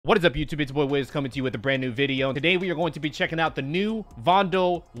What is up, YouTube? It's your boy Wiz coming to you with a brand new video. Today we are going to be checking out the new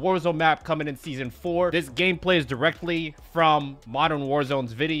Vondel Warzone map coming in Season 4. This gameplay is directly from Modern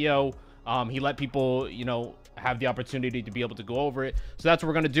Warzone's video. He let people, you know, have the opportunity to be able to go over it. So that's what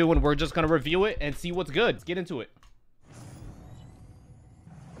we're going to do, and we're just going to review it and see what's good. Let's get into it.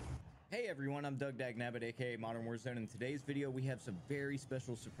 Hey everyone, I'm Doug Dagnabbit, aka Modern Warzone. In today's video, we have some very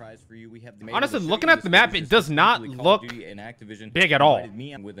special surprise for you. We have the honestly, looking at the map, it does not look big at all.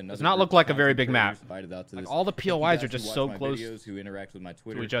 It does not look like a very big map. Like, all the POIs are just so close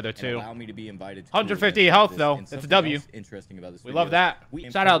to each other too. 150 health though. That's a W. We love that.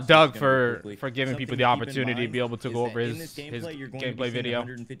 Shout out Doug for giving people the opportunity to be able to go over his gameplay video.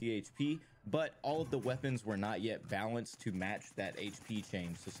 150 HP. But all of the weapons were not yet balanced to match that HP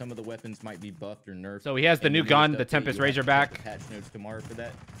change. So some of the weapons might be buffed or nerfed. So he has the new gun, the Tempest Razorback. Patch notes tomorrow for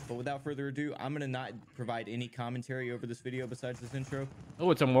that. But without further ado, I'm gonna not provide any commentary over this video besides this intro.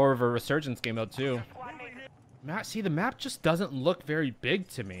 Oh, it's a more of a resurgence game mode too. See, the map just doesn't look very big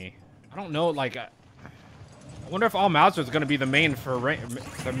to me. I don't know, like, I wonder if all Mauser is gonna be the main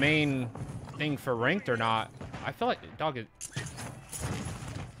thing for ranked or not. I feel like dog is.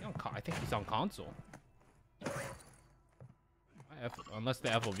 I think he's on console. Unless the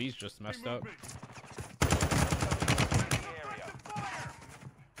FOV's just messed up.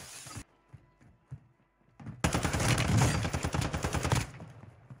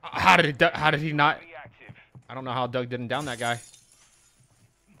 How did he not? I don't know how Doug didn't down that guy.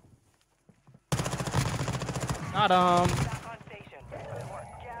 Got him.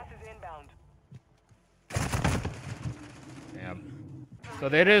 Damn. So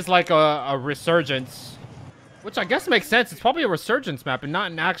that is like a resurgence, which I guess makes sense. It's probably a resurgence map and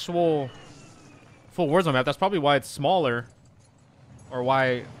not an actual full Warzone map. That's probably why it's smaller, or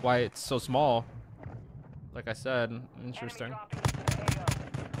why it's so small. Like I said, interesting.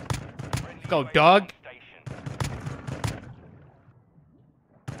 Let's go, Doug.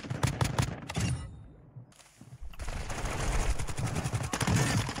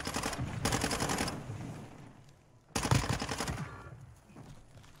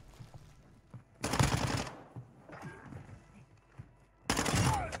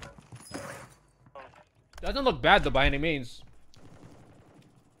 Doesn't look bad though by any means.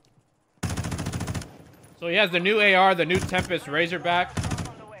 So he has the new AR, the new Tempest Razorback.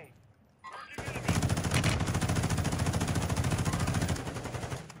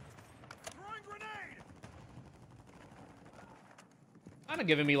 Kind of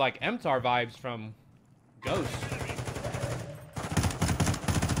giving me like MTAR vibes from Ghost.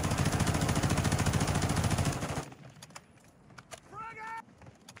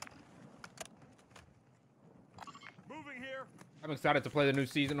 I'm excited to play the new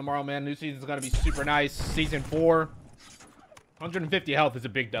season tomorrow, man. New season's gonna be super nice. Season 4. 150 health is a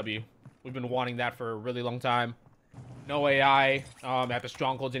big W. We've been wanting that for a really long time. No AI at the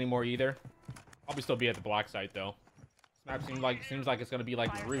strongholds anymore either. Probably still be at the black site though. This map seems like it's gonna be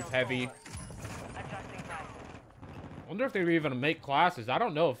like roof heavy. I wonder if they were even make classes. I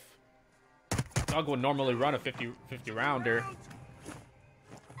don't know if Doug would normally run a 50 rounder.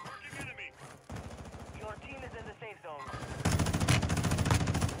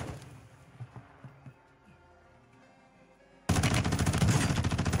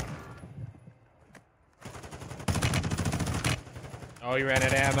 Oh, he ran out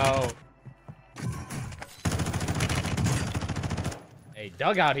of ammo. Hey,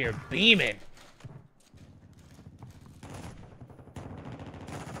 Doug out here beaming.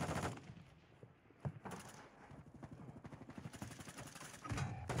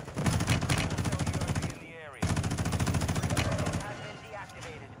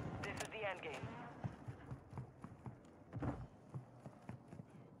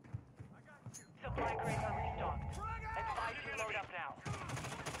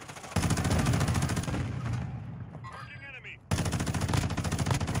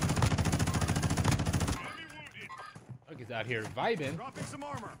 He's out here vibing. Dropping some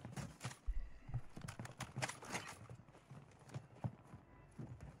armor.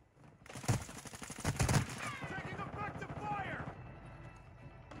 Taking effective fire.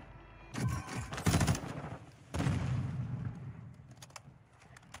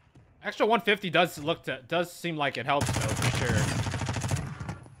 Extra 150 does seem like it helps though, for sure.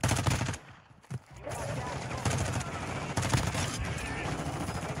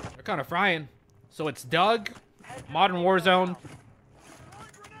 They're kind of frying. So it's Doug, Modern Warzone,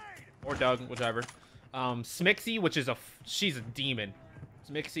 or Doug, whichever. Smixy, which is she's a demon.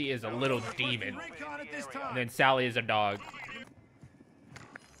 Smixy is a little demon. And then Sally is a dog.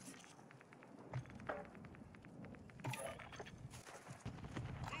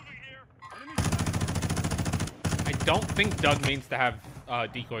 don't think Doug means to have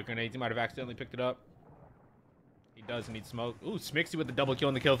decoy grenades. He might have accidentally picked it up. He does need smoke. Ooh, Smixy with the double kill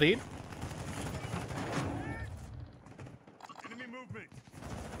in the kill feed. Enemy movement.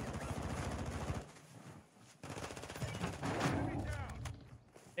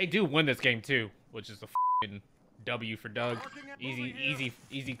 They do win this game too, which is a f***ing W for Doug.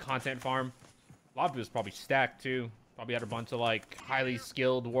 Easy content farm. Lobby was probably stacked too. Probably had a bunch of like highly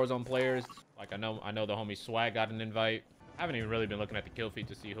skilled Warzone players. Like I know the homie Swag got an invite. I haven't even really been looking at the kill feed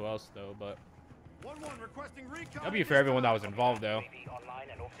to see who else though, but 1-1 requesting recon. W for everyone that was involved though. Move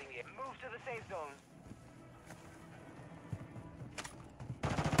to the safe zone.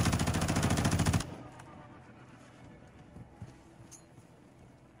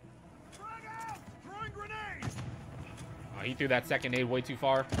 Frag out! Throwing grenade! He threw that second nade way too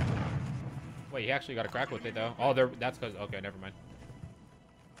far. Wait, he actually got a crack with it though. Oh, that's because okay, never mind.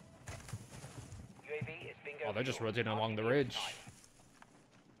 Oh, they're just rotating along the ridge.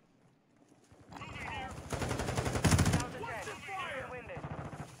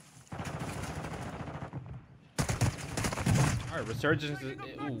 All right, Resurgence is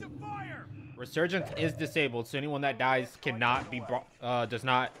Resurgence is disabled, so anyone that dies cannot be does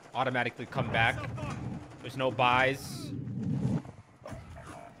not automatically come back. There's no buys.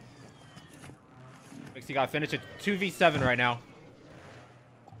 Mixie got finished at 2v7 right now.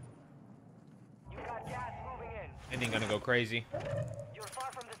 Ending gonna go crazy. You're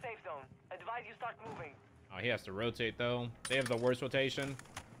far from the safe zone. Advise you start moving. Oh, he has to rotate though. They have the worst rotation.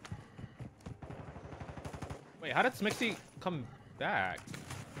 Wait, how did Smixy come back?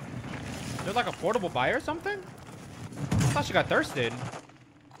 Is there like a portable buy or something? I thought she got thirsted.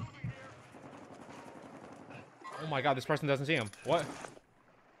 Oh my god, this person doesn't see him. What?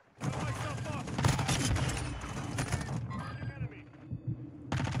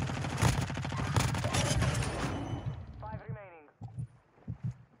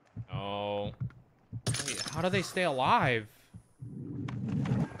 Oh. Wait, how do they stay alive?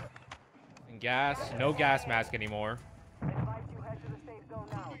 And gas. No gas mask anymore.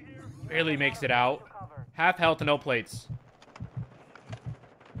 Barely makes it out. Half health, no plates.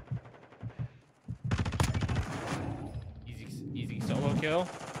 Easy solo kill.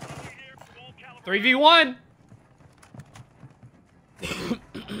 3v1.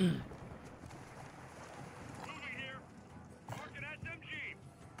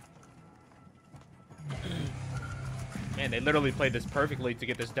 Man, they literally played this perfectly to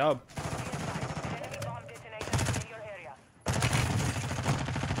get this dub.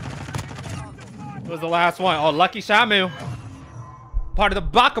 It was the last one. Oh, lucky Shamu. Part of the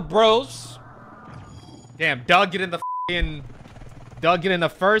Baka Bros. Damn, Doug getting the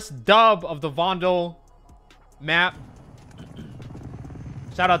first dub of the Vondel map.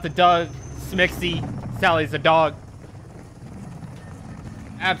 Shout out to Doug, Smixy, Sally's a dog.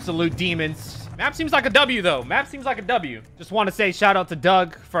 Absolute demons. Map seems like a W though. Map seems like a W. Just want to say shout out to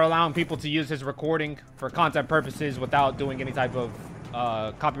Doug for allowing people to use his recording for content purposes without doing any type of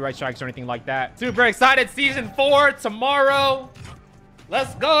copyright strikes or anything like that. Super excited. Season 4 tomorrow.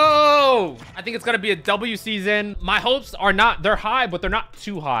 Let's go. I think it's going to be a W season. My hopes are not, they're high, but they're not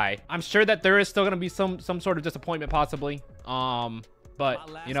too high. I'm sure that there is still going to be some sort of disappointment possibly. But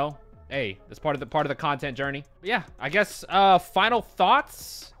you know, hey, that's part of the content journey. But yeah, I guess final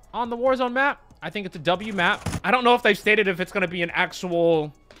thoughts on the Warzone map. I think it's a W map. I don't know if they've stated if it's going to be an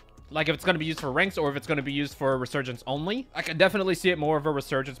actual, like if it's going to be used for ranks or if it's going to be used for Resurgence only. I can definitely see it more of a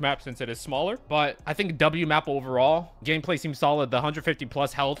Resurgence map since it is smaller, but I think W map overall, gameplay seems solid. The 150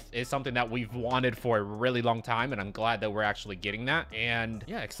 plus health is something that we've wanted for a really long time, and I'm glad that we're actually getting that. And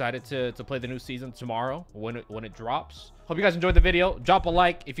yeah, excited to play the new season tomorrow when it drops. Hope you guys enjoyed the video. Drop a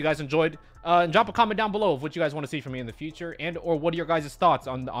like if you guys enjoyed, and drop a comment down below of what you guys want to see from me in the future, and or what are your guys' thoughts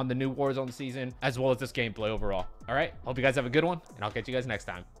on the new Warzone season as well as this gameplay overall. All right, hope you guys have a good one, and I'll catch you guys next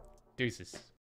time. Deuces.